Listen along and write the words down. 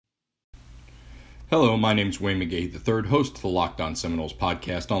Hello, my name's Wayne McGahee III, host of the Locked On Seminoles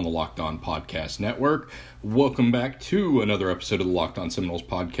podcast on the Locked On Podcast Network. Welcome back to another episode of the Locked On Seminoles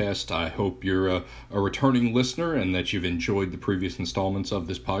podcast. I hope you're a returning listener and that you've enjoyed the previous installments of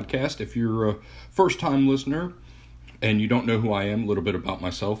this podcast. If you're a first-time listener and you don't know who I am, a little bit about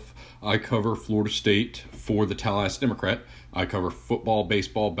myself, I cover Florida State for the Tallahassee Democrat. I cover football,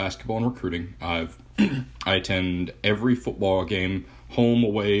 baseball, basketball, and recruiting. I attend every football game, home,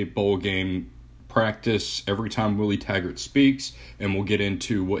 away, bowl game, practice every time Willie Taggart speaks, and we'll get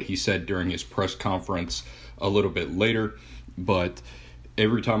into what he said during his press conference a little bit later. But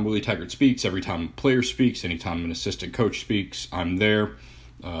every time Willie Taggart speaks, every time a player speaks, anytime an assistant coach speaks, I'm there.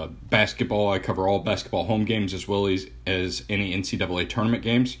 Basketball, I cover all basketball home games as well as any NCAA tournament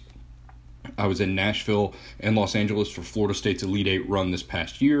games. I was in Nashville and Los Angeles for Florida State's Elite Eight run this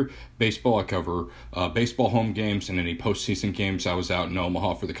past year. Baseball, I cover baseball home games and any postseason games. I was out in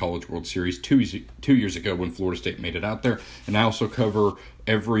Omaha for the College World Series two years ago when Florida State made it out there. And I also cover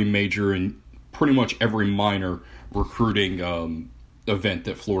every major and pretty much every minor recruiting event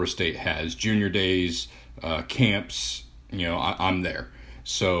that Florida State has. Junior days, camps, I'm there.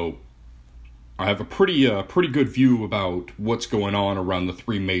 So I have a pretty good view about what's going on around the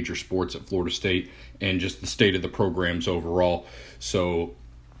three major sports at Florida State and just the state of the programs overall. So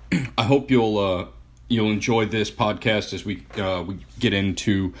I hope you'll enjoy this podcast as we get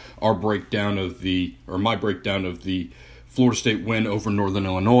into our my breakdown of the Florida State win over Northern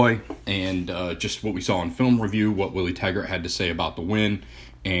Illinois and just what we saw in film review, what Willie Taggart had to say about the win,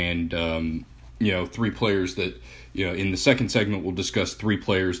 and three players that. In the second segment, we'll discuss three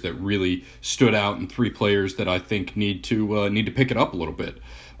players that really stood out and three players that I think need to pick it up a little bit.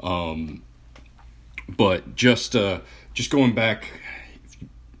 But just going back,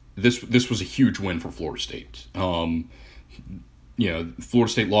 this was a huge win for Florida State. Florida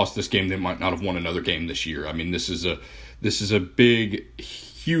State lost this game; they might not have won another game this year. I mean, this is a big,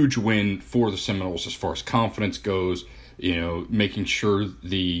 huge win for the Seminoles as far as confidence goes. Making sure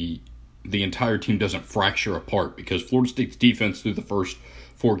the entire team doesn't fracture apart, because Florida State's defense through the first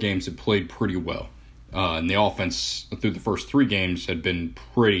four games had played pretty well. And the offense through the first three games had been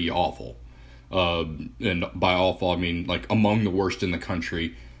pretty awful. And by awful, I mean like among the worst in the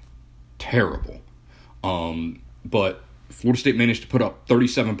country. Terrible. But Florida State managed to put up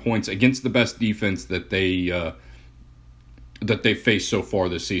 37 points against the best defense that they faced so far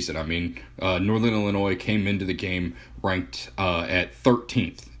this season. I mean, Northern Illinois came into the game ranked at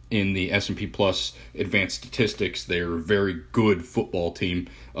 13th. In the S&P Plus advanced statistics. They're a very good football team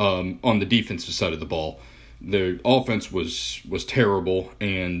on the defensive side of the ball. The offense was terrible,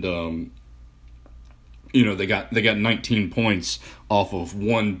 and they got 19 points off of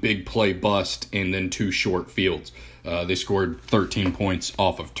one big play bust and then two short fields. They scored 13 points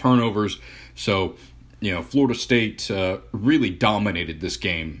off of turnovers. So, Florida State really dominated this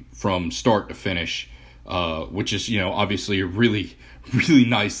game from start to finish, which is, obviously a really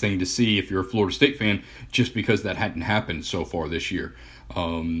nice thing to see if you're a Florida State fan, just because that hadn't happened so far this year.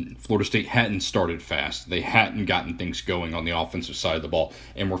 Florida State hadn't started fast. They hadn't gotten things going on the offensive side of the ball,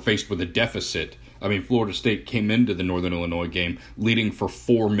 and were faced with a deficit. I mean, Florida State came into the Northern Illinois game leading for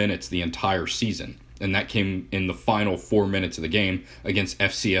 4 minutes the entire season, and that came in the final 4 minutes of the game against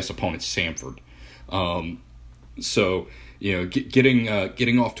FCS opponent Samford.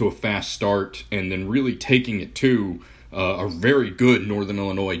 Getting off to a fast start and then really taking it to a very good Northern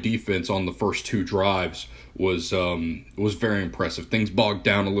Illinois defense on the first two drives was very impressive. Things bogged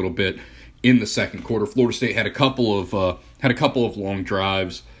down a little bit in the second quarter. Florida State had a couple of long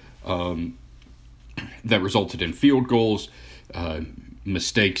drives that resulted in field goals.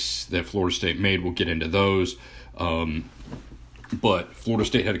 Mistakes that Florida State made, we'll get into those. But Florida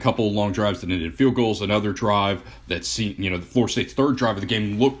State had a couple of long drives that ended in field goals. Another drive that the Florida State's third drive of the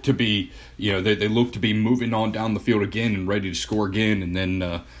game looked to be, they looked to be moving on down the field again and ready to score again. And then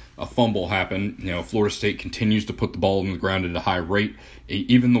a fumble happened. Florida State continues to put the ball on the ground at a high rate,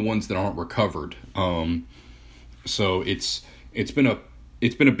 even the ones that aren't recovered. So it's been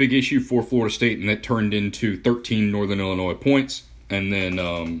a big issue for Florida State, and that turned into 13 Northern Illinois points. And then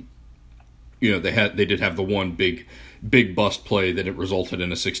they did have the one big bust play that it resulted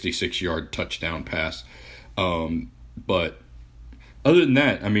in a 66-yard touchdown pass. But other than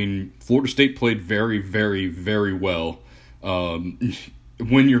that, I mean, Florida State played very, very, very well. When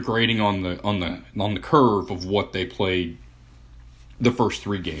you're grading on the curve of what they played the first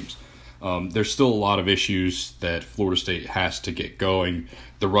three games, there's still a lot of issues that Florida State has to get going.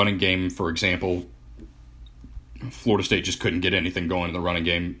 The running game, for example, Florida State just couldn't get anything going in the running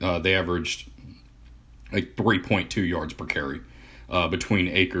game. They averaged like 3.2 yards per carry between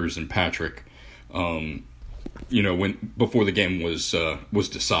Akers and Patrick. Before the game was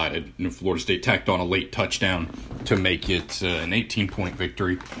decided, Florida State tacked on a late touchdown to make it an 18-point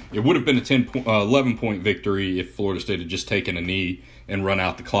victory. It would have been a 11-point victory if Florida State had just taken a knee and run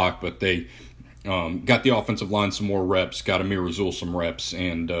out the clock, but they got the offensive line some more reps, got Amir Rasul some reps,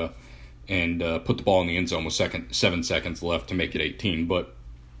 and put the ball in the end zone with 7 seconds left to make it 18. But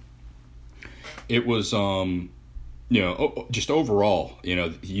it was just overall,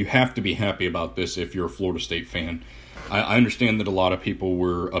 you have to be happy about this if you're a Florida State fan. I understand that a lot of people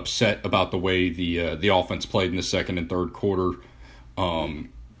were upset about the way the offense played in the second and third quarter.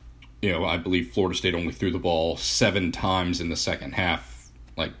 I believe Florida State only threw the ball 7 times in the second half,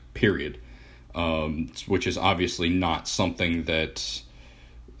 period, which is obviously not something that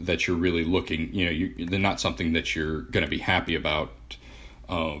you're really looking. They're not something that you're going to be happy about.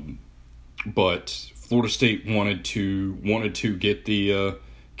 But Florida State wanted to get the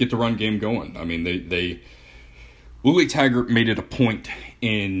run game going. I mean, they Willie Taggart made it a point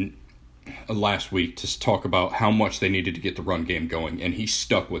in last week to talk about how much they needed to get the run game going, and he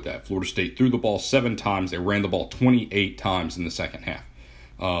stuck with that. Florida State threw the ball 7 times. They ran the ball 28 times in the second half.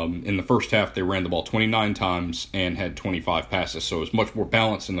 In the first half, they ran the ball 29 times and had 25 passes, so it was much more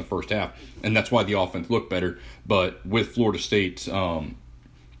balanced in the first half, and that's why the offense looked better. But with Florida State,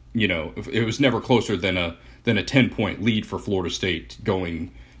 it was never closer than a 10-point lead for Florida State going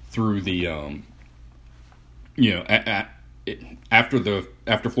through the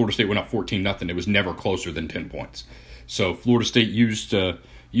after Florida State went up 14-0, it was never closer than 10 points. So Florida State used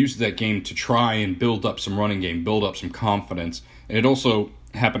that game to try and build up some running game, build up some confidence, and it also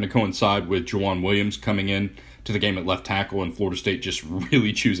happened to coincide with Juwan Williams coming in to the game at left tackle, and Florida State just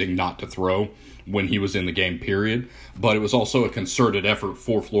really choosing not to throw when he was in the game, period. But it was also a concerted effort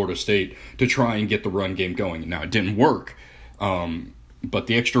for Florida State to try and get the run game going. Now, it didn't work, but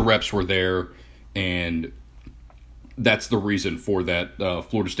the extra reps were there, and that's the reason for that.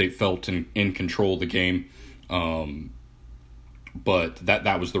 Florida State felt in control of the game, but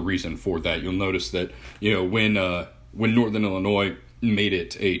that was the reason for that. You'll notice that when Northern Illinois made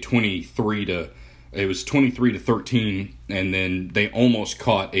it a 23-13, and then they almost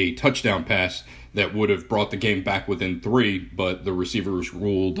caught a touchdown pass that would have brought the game back within 3, but the receiver was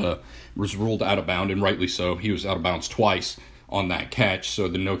ruled out of bounds, and rightly so. He was out of bounds twice on that catch, so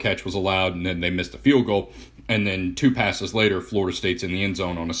the no catch was allowed, and then they missed the field goal. And then 2 passes later, Florida State's in the end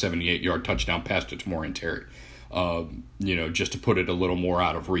zone on a 78-yard touchdown pass to Tamorrion Terry, just to put it a little more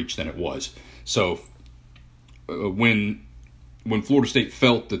out of reach than it was. So when Florida State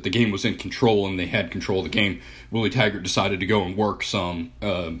felt that the game was in control and they had control of the game, Willie Taggart decided to go and work some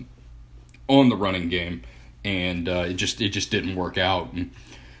on the running game, and it just didn't work out. And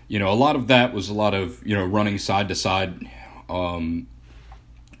a lot of that was a lot of running side to side.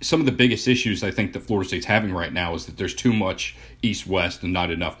 Some of the biggest issues I think that Florida State's having right now is that there's too much east-west and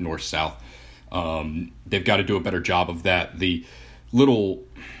not enough north-south. They've got to do a better job of that. The little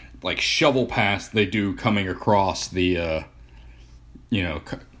shovel pass they do coming across the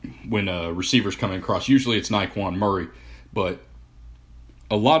when a receiver's coming across, usually it's Nyquan Murray, but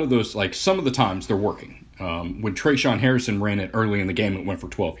a lot of those, some of the times they're working. When Trayshawn Harrison ran it early in the game, it went for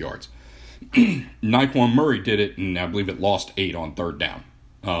 12 yards. Nyquan Murray did it, and I believe it lost 8 on third down.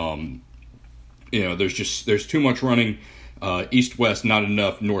 There's too much running east-west, not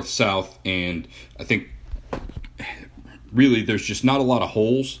enough north-south, and I think really there's just not a lot of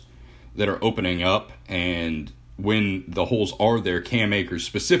holes that are opening up, and when the holes are there, Cam Akers,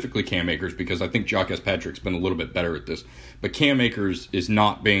 specifically Cam Akers, because I think Jacques Patrick's been a little bit better at this, but Cam Akers is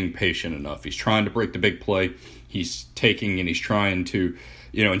not being patient enough. He's trying to break the big play. He's taking and he's trying to,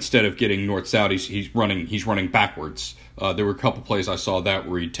 instead of getting north-south, he's running backwards. There were a couple plays I saw that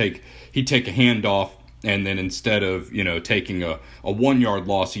where he'd take a handoff, and then instead of taking a 1-yard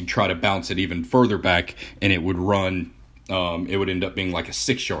loss, he'd try to bounce it even further back, and it would run. It would end up being like a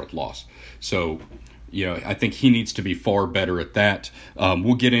 6-yard loss. So, I think he needs to be far better at that.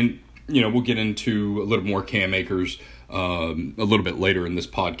 We'll get into a little more Cam Akers a little bit later in this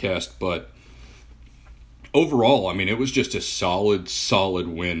podcast, but overall, I mean, it was just a solid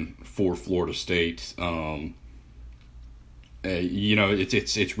win for Florida State.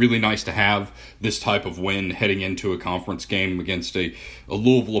 It's really nice to have this type of win heading into a conference game against a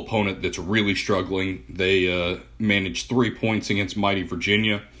Louisville opponent that's really struggling. They managed 3 points against mighty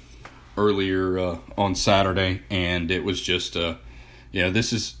Virginia earlier on Saturday, and it was just,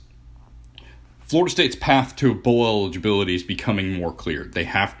 this is Florida State's path to bowl eligibility is becoming more clear. They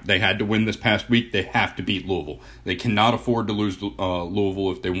had to win this past week. They have to beat Louisville. They cannot afford to lose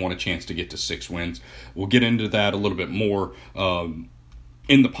Louisville if they want a chance to get to 6 wins. We'll get into that a little bit more.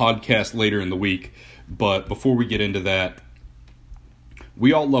 in the podcast later in the week. But before we get into that,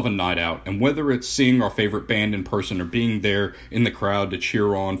 we all love a night out, and whether it's seeing our favorite band in person or being there in the crowd to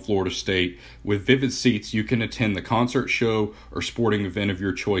cheer on Florida State, with Vivid Seats, you can attend the concert, show, or sporting event of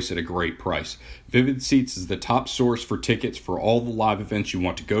your choice at a great price. Vivid Seats is the top source for tickets for all the live events you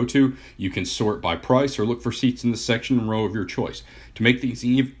want to go to. You can sort by price or look for seats in the section and row of your choice. To make things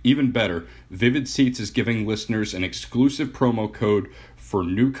even better, Vivid Seats is giving listeners an exclusive promo code for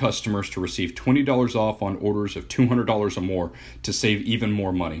new customers to receive $20 off on orders of $200 or more to save even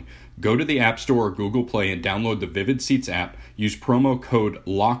more money. Go to the App Store or Google Play and download the Vivid Seats app. Use promo code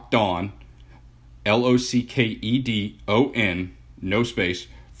LOCKEDON, LOCKEDON, no space,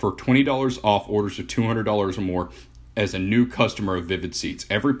 for $20 off orders of $200 or more as a new customer of Vivid Seats.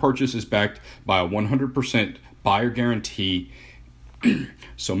 Every purchase is backed by a 100% buyer guarantee.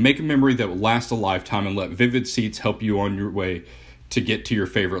 So make a memory that will last a lifetime and let Vivid Seats help you on your way to get to your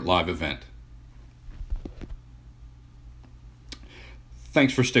favorite live event.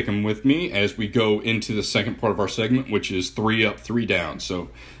 Thanks for sticking with me as we go into the second part of our segment, which is 3 up, 3 down. So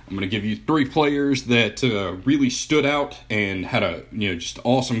I'm going to give you 3 players that really stood out and had just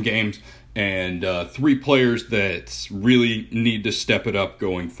awesome games, and 3 players that really need to step it up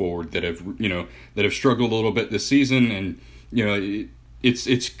going forward that have struggled a little bit this season. And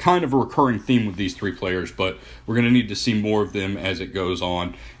It's kind of a recurring theme with these 3 players, but we're going to need to see more of them as it goes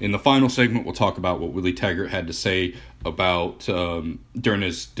on. In the final segment, we'll talk about what Willie Taggart had to say about during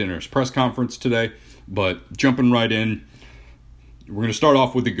his press conference today. But jumping right in, we're going to start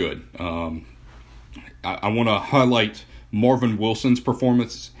off with the good. I want to highlight Marvin Wilson's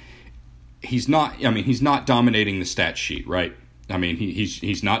performance. He's not dominating the stat sheet, right? I mean,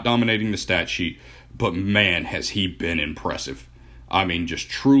 he's not dominating the stat sheet, but man, has he been impressive. I mean, just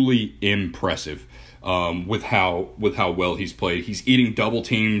truly impressive with how well he's played. He's eating double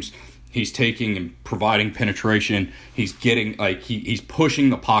teams. He's taking and providing penetration. He's getting he's pushing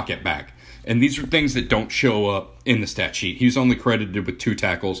the pocket back. And these are things that don't show up in the stat sheet. He's only credited with 2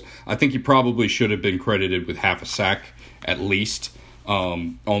 tackles. I think he probably should have been credited with half a sack at least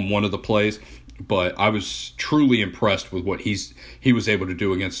on one of the plays. But I was truly impressed with what he was able to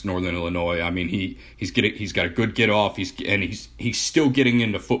do against Northern Illinois. I mean, he's got a good get off. He's still getting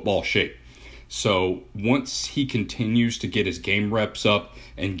into football shape. So once he continues to get his game reps up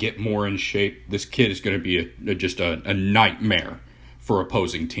and get more in shape, this kid is going to be just a nightmare for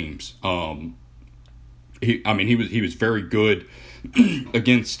opposing teams. He was very good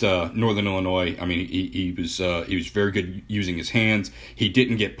against Northern Illinois. I mean, he was very good using his hands. He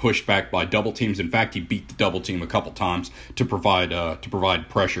didn't get pushed back by double teams. In fact, he beat the double team a couple times to provide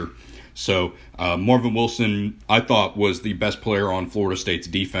pressure. So Marvin Wilson, I thought, was the best player on Florida State's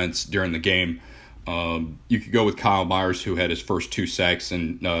defense during the game. You could go with Kyle Myers, who had his first 2 sacks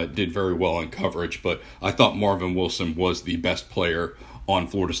and did very well in coverage, but I thought Marvin Wilson was the best player on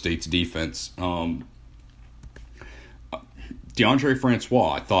Florida State's defense. Deondre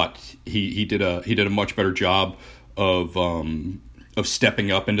Francois, I thought he did a much better job of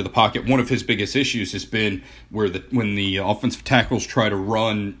stepping up into the pocket. One of his biggest issues has been when the offensive tackles try to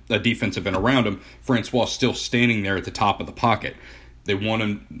run a defensive end around him, Francois is still standing there at the top of the pocket. They've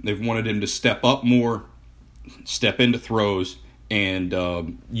wanted him to step up more, step into throws, and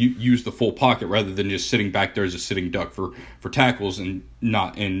use the full pocket rather than just sitting back there as a sitting duck for tackles and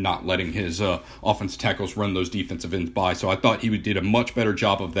not letting his offensive tackles run those defensive ends by. So I thought he did a much better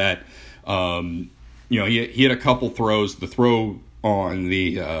job of that. He had a couple throws. The throw on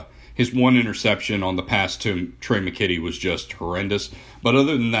his one interception on the pass to Trey McKitty was just horrendous. But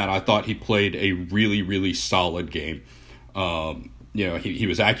other than that, I thought he played a really, really solid game. He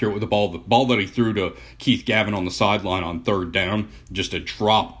was accurate with the ball. The ball that he threw to Keith Gavin on the sideline on 3rd down, just a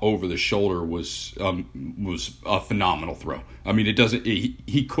drop over the shoulder, was a phenomenal throw. I mean,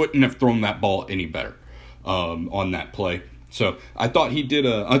 he couldn't have thrown that ball any better on that play. So I thought he did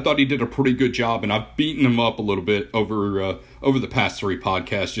a pretty good job, and I've beaten him up a little bit over the past 3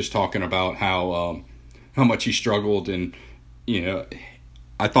 podcasts, just talking about how much he struggled, and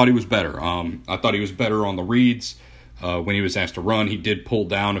I thought he was better. I thought he was better on the reads. When he was asked to run, he did pull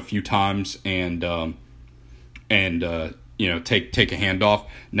down a few times and take a handoff.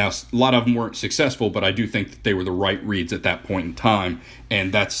 Now, a lot of them weren't successful, but I do think that they were the right reads at that point in time,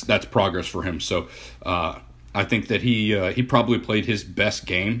 and that's progress for him. So I think that he probably played his best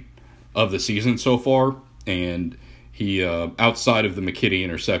game of the season so far, and he outside of the McKitty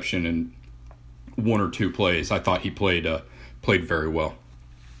interception and 1 or 2 plays, I thought he played very well.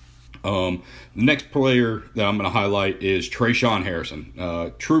 The next player that I'm going to highlight is Trayshawn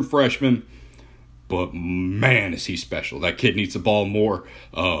Harrison, true freshman, but man, is he special. That kid needs the ball more.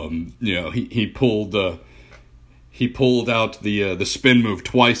 He pulled out the spin move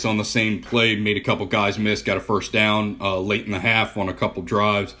twice on the same play, made a couple guys miss, got a first down late in the half on a couple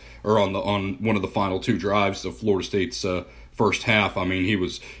drives, or on one of the final two drives of Florida State's first half. I mean, he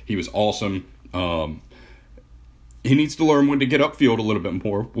was awesome. He needs to learn when to get upfield a little bit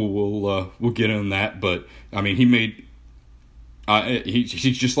more. We'll get into that, but I mean,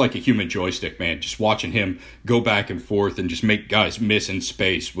 he's just like a human joystick, man. Just watching him go back and forth and just make guys miss in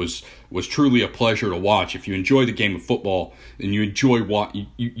space was truly a pleasure to watch. If you enjoy the game of football and you enjoy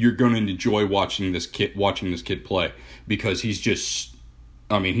you're going to enjoy watching this kid play, because he's just,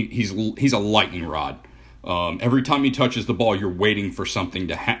 I mean, he's a lightning rod. Every time he touches the ball, you're waiting for something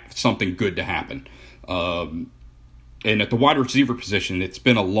good to happen. And at the wide receiver position, it's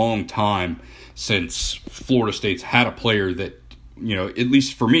been a long time since Florida State's had a player that, at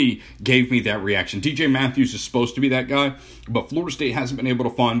least for me, gave me that reaction. DJ Matthews is supposed to be that guy, but Florida State hasn't been able to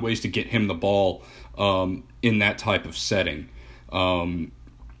find ways to get him the ball in that type of setting. Now,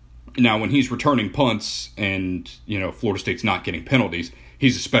 when he's returning punts and, Florida State's not getting penalties,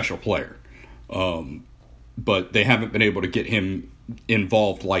 he's a special player. But they haven't been able to get him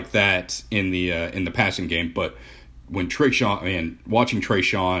involved like that in the passing game. But when watching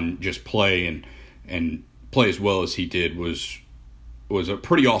Trayshawn just play and play as well as he did was a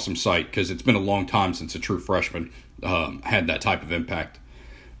pretty awesome sight, because it's been a long time since a true freshman had that type of impact.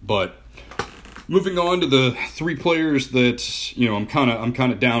 But moving on to the three players that I'm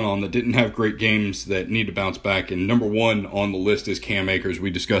kind of down on, that didn't have great games, that need to bounce back. And number one on the list is Cam Akers. We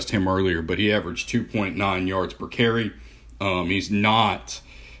discussed him earlier, but he averaged 2.9 yards per carry. He's not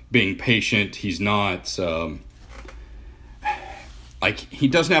being patient. He's not he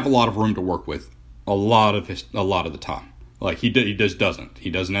doesn't have a lot of room to work with a lot of the time. Like he doesn't.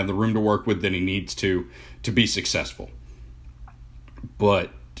 He doesn't have the room to work with that he needs to be successful. But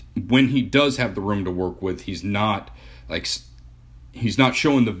when he does have the room to work with, he's not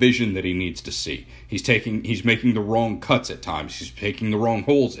showing the vision that he needs to see. He's making the wrong cuts at times. He's taking the wrong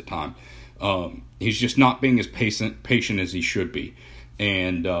holes at times. He's just not being as patient as he should be.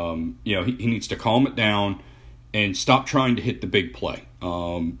 And he needs to calm it down and stop trying to hit the big play.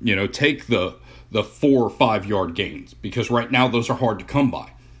 Take the 4 or 5 yard gains, because right now those are hard to come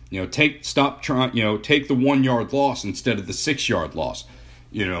by. Take the 1 yard loss instead of the 6 yard loss.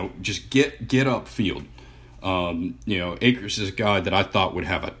 Just get upfield. Akers is a guy that I thought would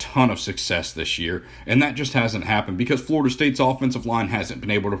have a ton of success this year, and that just hasn't happened because Florida State's offensive line hasn't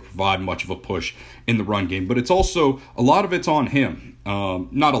been able to provide much of a push in the run game. But it's also, a lot of it's on him.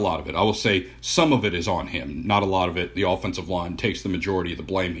 Not a lot of it. I will say some of it is on him. Not a lot of it. The offensive line takes the majority of the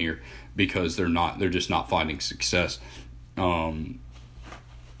blame here, because they're just not finding success. But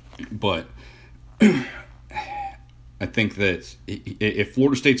I think that if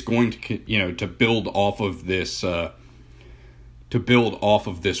Florida State's going to build off of this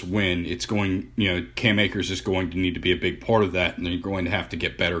win, it's going, Cam Akers is going to need to be a big part of that, and they're going to have to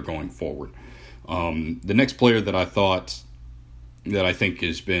get better going forward. The next player that I think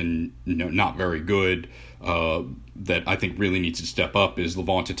has been not very good, that I think really needs to step up, is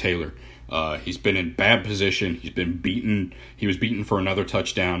Levonta Taylor. He's been in bad position. He's been beaten. He was beaten for another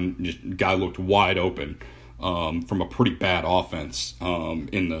touchdown. Just guy looked wide open from a pretty bad offense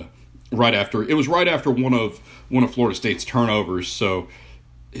right after one of Florida State's turnovers. So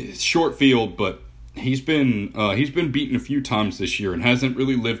it's short field, but he's been beaten a few times this year and hasn't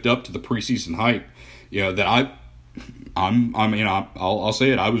really lived up to the preseason hype. That I'll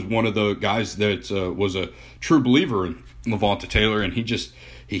say it. I was one of the guys that was a true believer in Levonta Taylor, and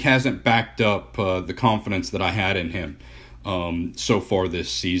he hasn't backed up the confidence that I had in him so far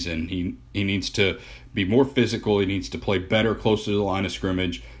this season. He needs to be more physical. He needs to play better close to the line of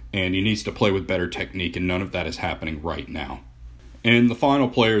scrimmage, and he needs to play with better technique, and none of that is happening right now. And the final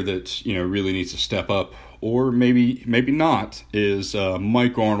player that really needs to step up, or maybe not, is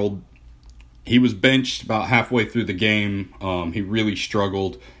Mike Arnold. He was benched about halfway through the game. He really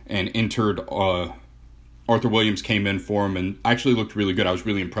struggled and entered. Arthur Williams came in for him and actually looked really good. I was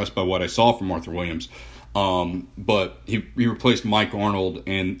really impressed by what I saw from Arthur Williams. But he replaced Mike Arnold,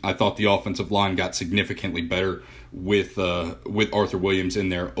 and I thought the offensive line got significantly better with Arthur Williams in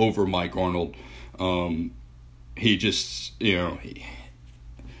there over Mike Arnold. He just he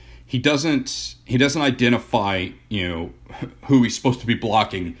doesn't identify who he's supposed to be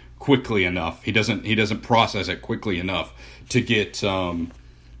blocking quickly enough. He doesn't process it quickly enough to get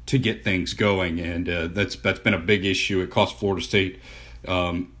things going, and that's been a big issue. It cost Florida State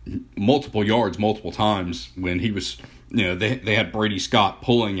multiple yards multiple times when he was they had Brady Scott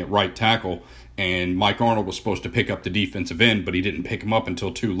pulling at right tackle, and Mike Arnold was supposed to pick up the defensive end, but he didn't pick him up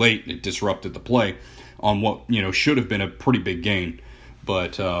until too late, and it disrupted the play on what should have been a pretty big gain.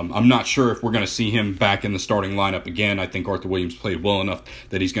 But I'm not sure if we're going to see him back in the starting lineup again. I think Arthur Williams played well enough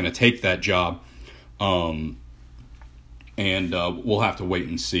that he's going to take that job, and we'll have to wait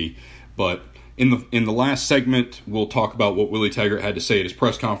and see. But in the last segment, we'll talk about what Willie Taggart had to say at his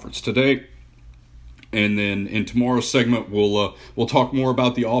press conference today. And then in tomorrow's segment, we'll talk more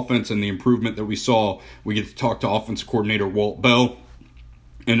about the offense and the improvement that we saw. We get to talk to offensive coordinator Walt Bell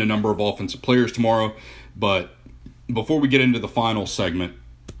and a number of offensive players tomorrow. But before we get into the final segment,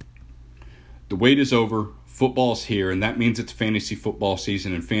 the wait is over. Football's here, and that means it's fantasy football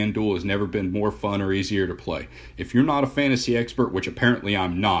season, and FanDuel has never been more fun or easier to play. If you're not a fantasy expert, which apparently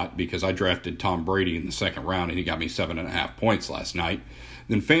I'm not because I drafted Tom Brady in the second round and he got me 7.5 points last night,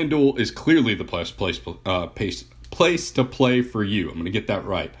 then FanDuel is clearly the place to play for you. I'm going to get that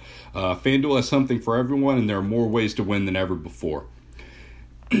right. FanDuel has something for everyone, and there are more ways to win than ever before.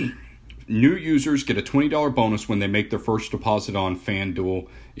 New users get a $20 bonus when they make their first deposit on FanDuel.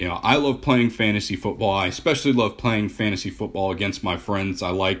 I love playing fantasy football. I especially love playing fantasy football against my friends.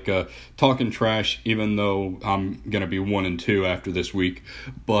 I like talking trash, even though I'm going to be 1-2 after this week.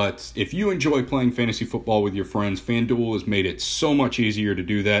 But if you enjoy playing fantasy football with your friends, FanDuel has made it so much easier to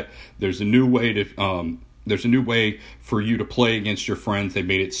do that. There's a new way for you to play against your friends. They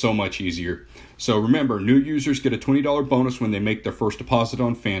made it so much easier. So remember, new users get a $20 bonus when they make their first deposit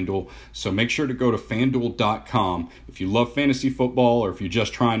on FanDuel. So make sure to go to FanDuel.com. If you love fantasy football or if you're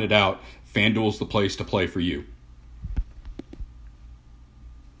just trying it out, FanDuel's the place to play for you.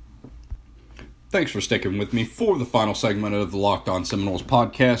 Thanks for sticking with me for the final segment of the Locked On Seminoles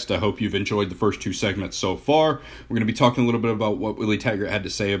podcast. I hope you've enjoyed the first two segments so far. We're going to be talking a little bit about what Willie Taggart had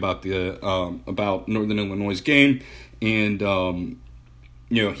to say about the about Northern Illinois' game, and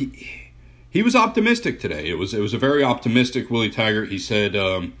he was optimistic today. It was a very optimistic Willie Taggart. He said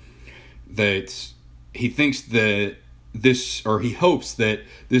that he thinks that he hopes that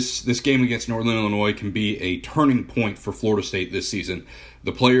this game against Northern Illinois can be a turning point for Florida State this season.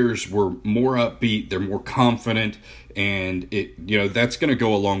 The players were more upbeat, they're more confident, and that's going to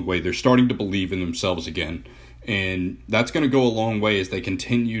go a long way. They're starting to believe in themselves again, and that's going to go a long way as they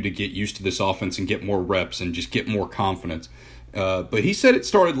continue to get used to this offense and get more reps and just get more confidence. But he said it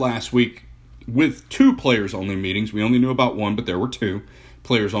started last week with 2 players-only meetings. We only knew about 1, but there were 2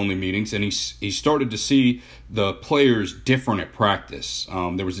 players-only meetings, and he started to see the players different at practice.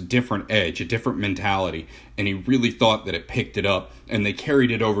 There was a different edge, a different mentality, and he really thought that it picked it up, and they carried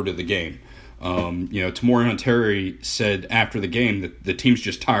it over to the game. Tamori Hunteri said after the game that the team's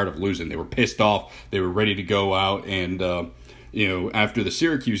just tired of losing. They were pissed off. They were ready to go out, and after the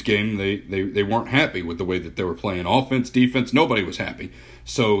Syracuse game, they weren't happy with the way that they were playing offense, defense. Nobody was happy.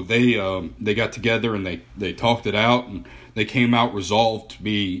 So they got together and they talked it out, and they came out resolved to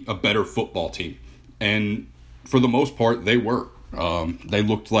be a better football team. And for the most part, they were. They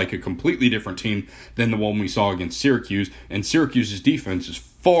looked like a completely different team than the one we saw against Syracuse. And Syracuse's defense is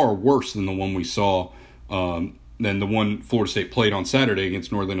far worse than the one we saw, than the one Florida State played on Saturday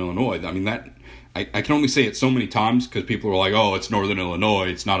against Northern Illinois. I mean, I can only say it so many times because people are like, oh, it's Northern Illinois,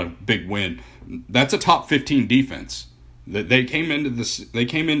 it's not a big win. That's a top 15 defense. They came into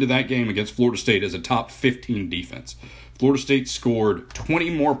that game against Florida State as a top 15 defense. Florida State scored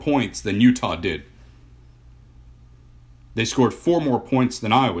 20 more points than Utah did. They scored 4 more points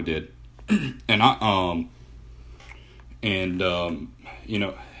than Iowa did.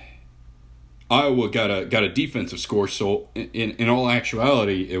 Iowa got a defensive score, so in all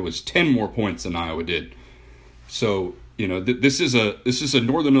actuality, it was 10 more points than Iowa did. So this is a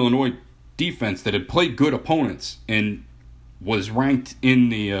Northern Illinois defense that had played good opponents and was ranked in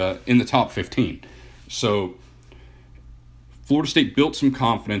the top 15. So Florida State built some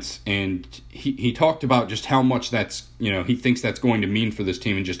confidence, and he talked about just how much that's he thinks that's going to mean for this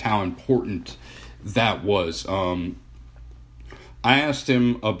team and just how important that was. I asked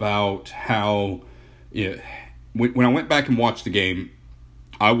him about how, when I went back and watched the game,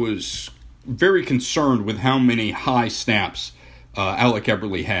 I was very concerned with how many high snaps Alec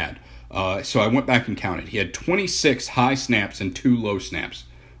Eberle had. So I went back and counted. He had 26 high snaps and 2 low snaps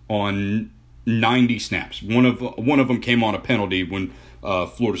on 90 snaps. One of them came on a penalty when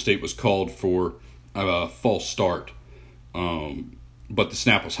Florida State was called for a false start. But the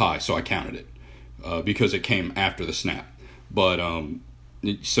snap was high, so I counted it because it came after the snap. But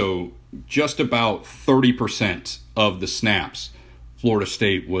so just about 30% of the snaps Florida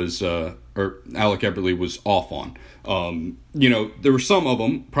State was, or Alec Eberle was off on. There were some of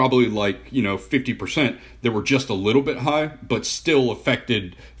them, probably 50%, that were just a little bit high, but still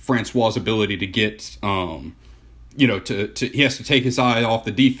affected Francois' ability to get, he has to take his eye off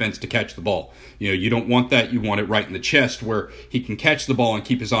the defense to catch the ball. You don't want that. You want it right in the chest where he can catch the ball and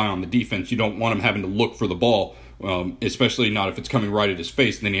keep his eye on the defense. You don't want him having to look for the ball, especially not if it's coming right at his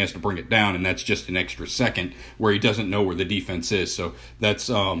face, and then he has to bring it down, and that's just an extra second where he doesn't know where the defense is. So that's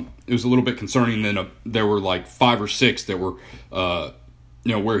it was a little bit concerning. Then there were 5 or 6 that were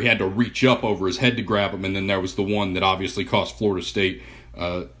where he had to reach up over his head to grab him, and then there was the one that obviously cost Florida State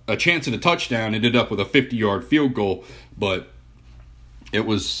a chance at a touchdown. Ended up with a 50-yard field goal, but it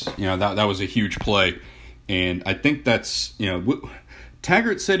was that was a huge play, and I think that's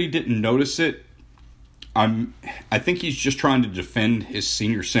Taggart said he didn't notice it. I think he's just trying to defend his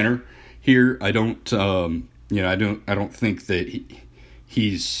senior center here. I don't think that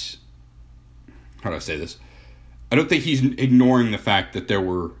he's, how do I say this? I don't think he's ignoring the fact that there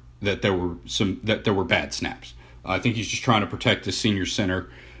were bad snaps. I think he's just trying to protect his senior center,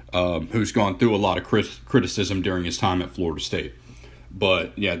 who's gone through a lot of criticism during his time at Florida State.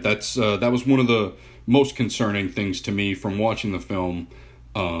 But yeah, that was one of the most concerning things to me from watching the film.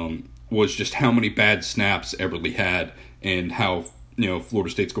 Was just how many bad snaps Eberle had, and how Florida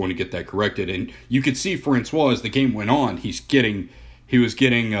State's going to get that corrected. And you could see Francois, as the game went on, he was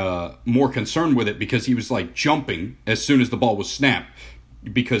getting more concerned with it, because he was jumping as soon as the ball was snapped,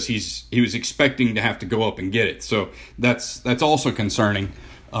 because he was expecting to have to go up and get it. So that's also concerning,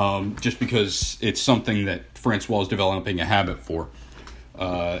 just because it's something that Francois is developing a habit for.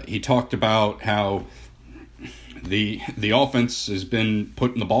 He talked about how the offense has been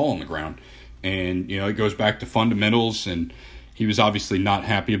putting the ball on the ground, and it goes back to fundamentals, and he was obviously not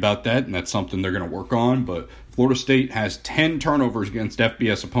happy about that, and that's something they're going to work on. But Florida State has 10 turnovers against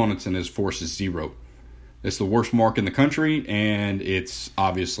FBS opponents and has forced 0. It's the worst mark in the country, and it's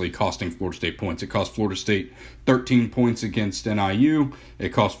obviously costing Florida State points. It cost Florida State 13 points against NIU. It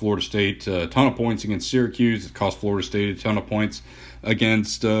cost Florida State a ton of points against Syracuse. It cost Florida State a ton of points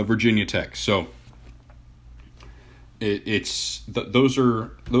against Virginia Tech. So those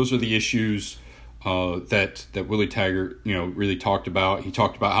are the issues that Willie Taggart really talked about. He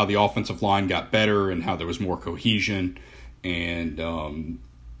talked about how the offensive line got better and how there was more cohesion, and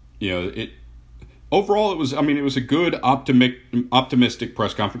overall it was a good optimistic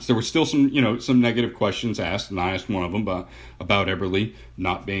press conference. There were still some negative questions asked, and I asked one of them about Eberle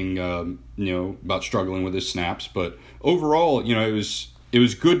not being about struggling with his snaps, but overall it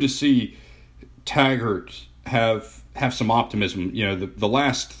was good to see Taggart have some optimism. The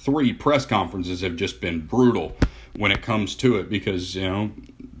last 3 press conferences have just been brutal when it comes to it, because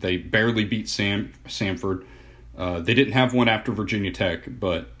they barely beat Samford. They didn't have one after Virginia Tech,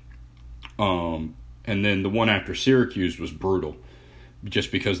 but and then the one after Syracuse was brutal,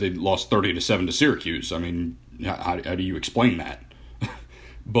 just because they lost 30-7 to Syracuse. I mean, how do you explain that?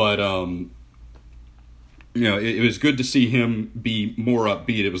 But it was good to see him be more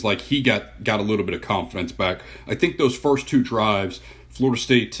upbeat. It was like he got a little bit of confidence back. I think those first 2 drives, Florida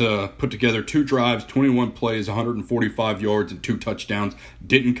State put together 2 drives, 21 plays, 145 yards, and 2 touchdowns,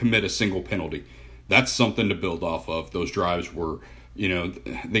 didn't commit a single penalty. That's something to build off of. Those drives were,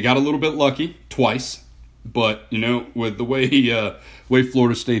 they got a little bit lucky twice, but, with the way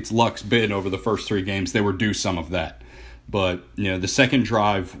Florida State's luck's been over the first 3 games, they were due some of that. But, the second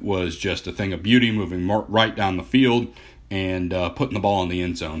drive was just a thing of beauty, moving right down the field and putting the ball in the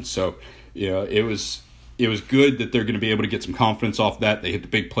end zone. So, it was good that they're going to be able to get some confidence off that. They hit the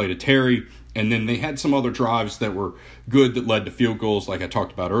big play to Terry, and then they had some other drives that were good that led to field goals, like I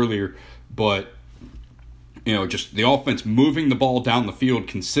talked about earlier. But, just the offense moving the ball down the field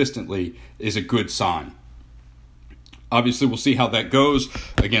consistently is a good sign. Obviously, we'll see how that goes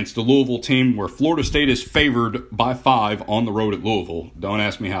against the Louisville team, where Florida State is favored by 5 on the road at Louisville. Don't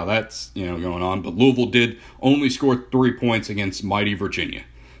ask me how that's going on, but Louisville did only score 3 points against mighty Virginia,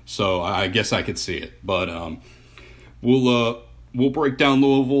 so I guess I could see it. But we'll break down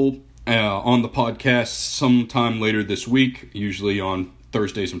Louisville on the podcast sometime later this week, usually on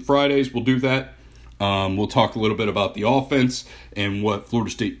Thursdays and Fridays. We'll do that. We'll talk a little bit about the offense and what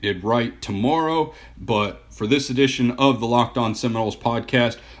Florida State did right tomorrow. But for this edition of the Locked On Seminoles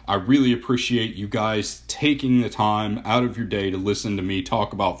podcast, I really appreciate you guys taking the time out of your day to listen to me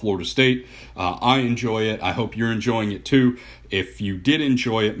talk about Florida State. I enjoy it. I hope you're enjoying it too. If you did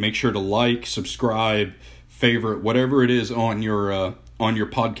enjoy it, make sure to like, subscribe, favorite, whatever it is on your on your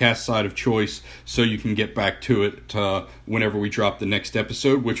podcast side of choice so you can get back to it whenever we drop the next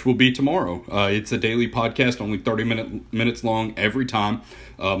episode, which will be tomorrow. It's a daily podcast, only 30 minutes long every time,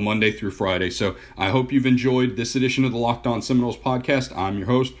 Monday through Friday. So I hope you've enjoyed this edition of the Locked On Seminoles podcast. I'm your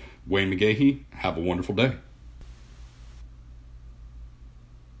host, Wayne McGahee. Have a wonderful day.